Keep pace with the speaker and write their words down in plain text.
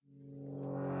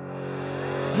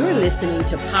You're listening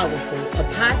to Powerful, a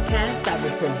podcast that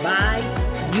will provide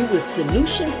you with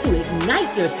solutions to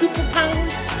ignite your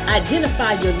superpowers,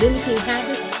 identify your limiting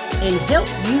habits, and help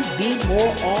you be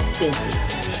more authentic.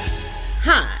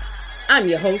 Hi, I'm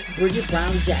your host, Bridget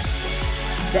Brown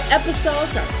Jackson. The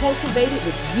episodes are cultivated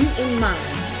with you in mind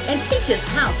and teach us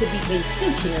how to be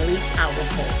intentionally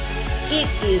powerful. It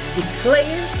is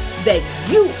declared that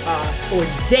you are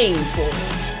ordained for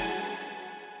it.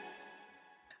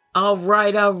 All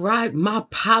right, my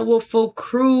powerful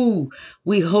crew.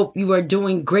 We hope you are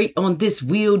doing great on this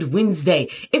Wheeled Wednesday.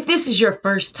 If this is your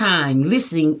first time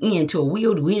listening in to a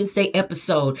Wheeled Wednesday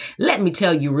episode, let me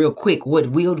tell you real quick what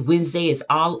Wheeled Wednesday is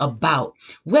all about.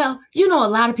 Well, you know,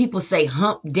 a lot of people say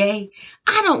hump day.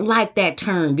 I don't like that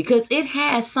term because it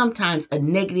has sometimes a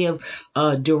negative,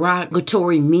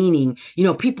 derogatory meaning. You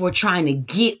know, people are trying to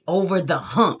get over the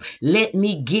hump. Let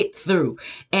me get through.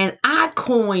 And I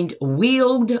coined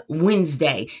Wheeled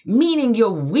Wednesday, meaning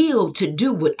you're willed to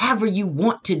do whatever you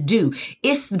want to do.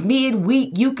 It's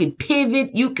midweek. You can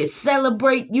pivot, you can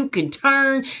celebrate, you can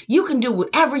turn, you can do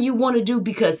whatever you want to do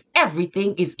because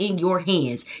everything is in your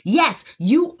hands. Yes,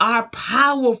 you are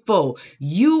powerful.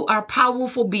 You are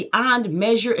powerful beyond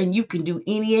measure and you can do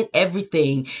any and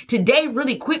everything. Today,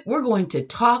 really quick, we're going to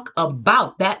talk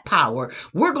about that power.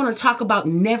 We're going to talk about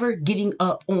never giving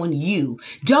up on you.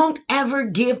 Don't ever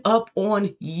give up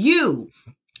on you.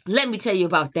 Let me tell you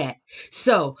about that.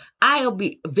 So I'll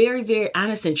be very, very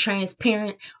honest and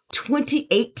transparent.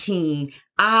 2018,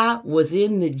 I was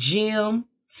in the gym.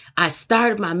 I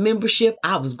started my membership.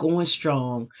 I was going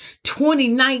strong.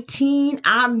 2019,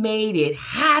 I made it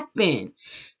happen.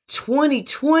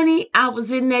 2020, I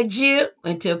was in that gym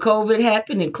until COVID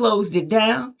happened and closed it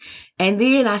down. And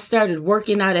then I started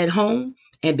working out at home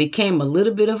and became a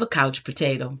little bit of a couch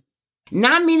potato.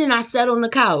 Not meaning I sat on the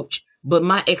couch, but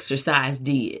my exercise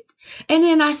did. And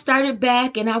then I started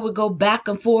back and I would go back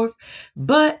and forth,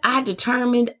 but I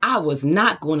determined I was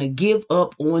not going to give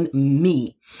up on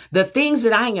me. The things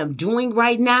that I am doing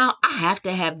right now, I have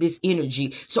to have this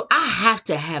energy. So I have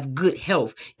to have good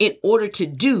health in order to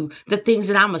do the things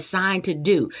that I'm assigned to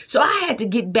do. So I had to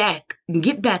get back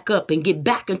up and get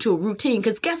back into a routine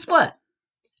because guess what?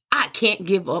 I can't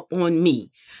give up on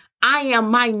me. I am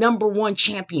my number one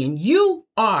champion. You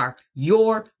are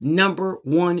your number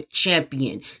one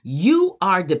champion. You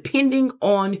are depending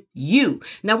on you.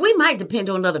 Now, we might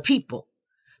depend on other people,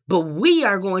 but we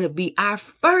are going to be our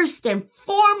first and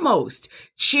foremost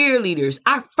cheerleaders,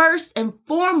 our first and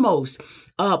foremost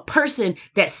person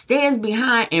that stands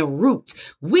behind and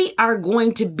roots. We are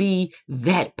going to be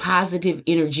that positive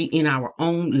energy in our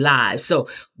own lives. So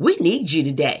we need you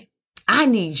today. I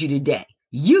need you today.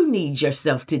 You need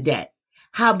yourself today.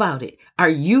 How about it? Are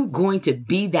you going to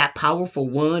be that powerful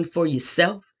one for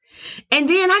yourself? And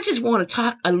then I just want to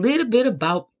talk a little bit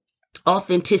about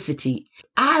authenticity.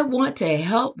 I want to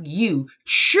help you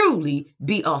truly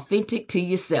be authentic to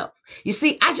yourself. You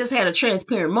see, I just had a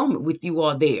transparent moment with you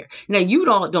all there. Now, you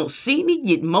all don't see me,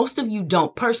 yet most of you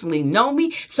don't personally know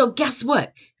me. So guess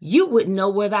what? You wouldn't know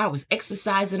whether I was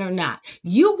exercising or not.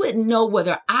 You wouldn't know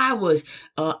whether I was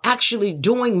actually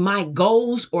doing my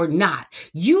goals or not.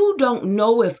 You don't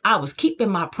know if I was keeping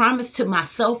my promise to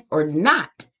myself or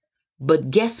not.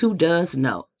 But guess who does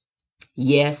know?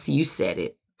 Yes, you said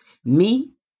it.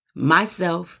 Me,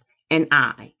 myself, and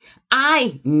I.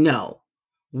 I know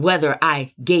whether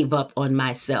I gave up on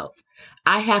myself.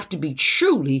 I have to be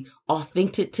truly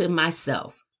authentic to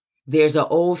myself. There's an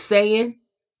old saying,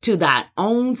 to thy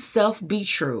own self be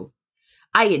true.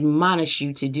 I admonish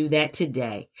you to do that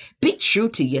today. Be true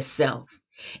to yourself.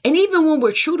 And even when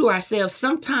we're true to ourselves,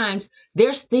 sometimes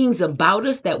there's things about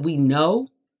us that we know,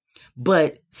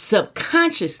 but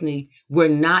subconsciously we're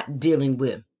not dealing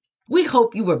with. We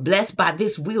hope you were blessed by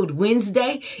this Wheeled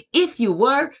Wednesday. If you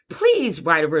were, please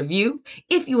write a review.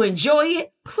 If you enjoy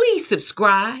it, please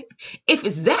subscribe. If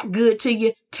it's that good to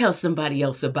you, tell somebody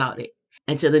else about it.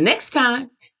 Until the next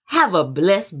time, have a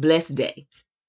blessed day.